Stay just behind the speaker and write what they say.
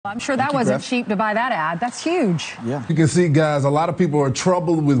I'm sure that wasn't cheap to buy that ad. That's huge. Yeah. You can see, guys, a lot of people are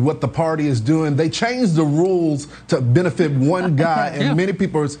troubled with what the party is doing. They changed the rules to benefit one guy, and many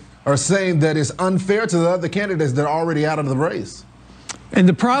people are saying that it's unfair to the other candidates that are already out of the race. And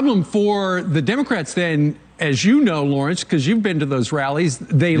the problem for the Democrats then, as you know, Lawrence, because you've been to those rallies,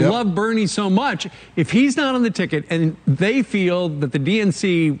 they love Bernie so much. If he's not on the ticket and they feel that the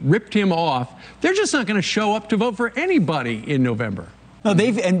DNC ripped him off, they're just not going to show up to vote for anybody in November. No,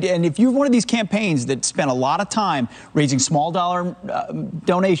 and if you're one of these campaigns that spent a lot of time raising small dollar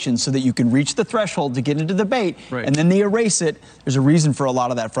donations so that you can reach the threshold to get into the debate, and then they erase it, there's a reason for a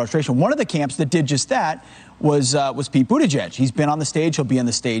lot of that frustration. One of the camps that did just that was Pete Buttigieg. He's been on the stage. He'll be on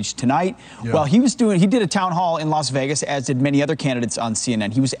the stage tonight. Well, he did a town hall in Las Vegas, as did many other candidates on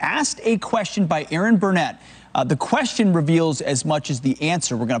CNN. He was asked a question by Aaron Burnett. The question reveals as much as the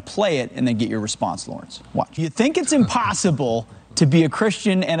answer. We're going to play it and then get your response, Lawrence. Watch. Do you think it's impossible to be a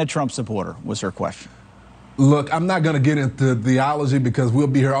Christian and a Trump supporter, was her question. Look, I'm not going to get into theology because we'll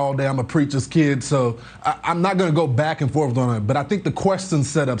be here all day. I'm a preacher's kid, so I'm not going to go back and forth on it. But I think the question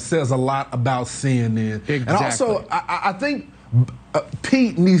setup says a lot about CNN. Exactly. And also, I think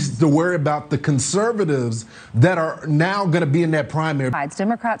Pete needs to worry about the conservatives that are now going to be in that primary.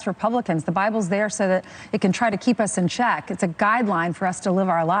 Democrats, Republicans, the Bible's there so that it can try to keep us in check. It's a guideline for us to live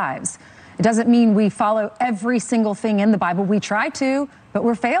our lives. It doesn't mean we follow every single thing in the Bible. We try to, but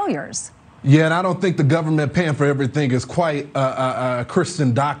we're failures. Yeah, and I don't think the government paying for everything is quite a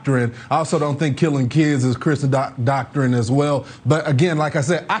Christian doctrine. I also don't think killing kids is Christian doctrine as well. But again, like I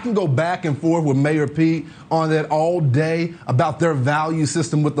said, I can go back and forth with Mayor Pete on that all day about their value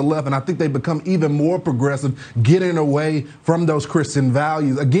system with the left, and I think they become even more progressive, getting away from those Christian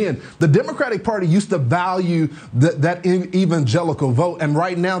values. Again, the Democratic Party used to value that evangelical vote, and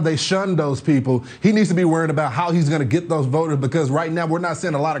right now they shun those people. He needs to be worried about how he's going to get those voters, because right now we're not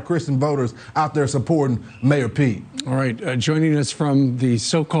seeing a lot of Christian voters out there supporting Mayor Pete. All right, joining us from the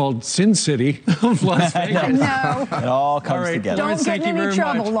so-called Sin City of Las Vegas. No. It all comes together. Don't get in any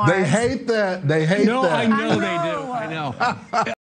trouble, Lawrence. They hate that. They hate that. I know they do. I know.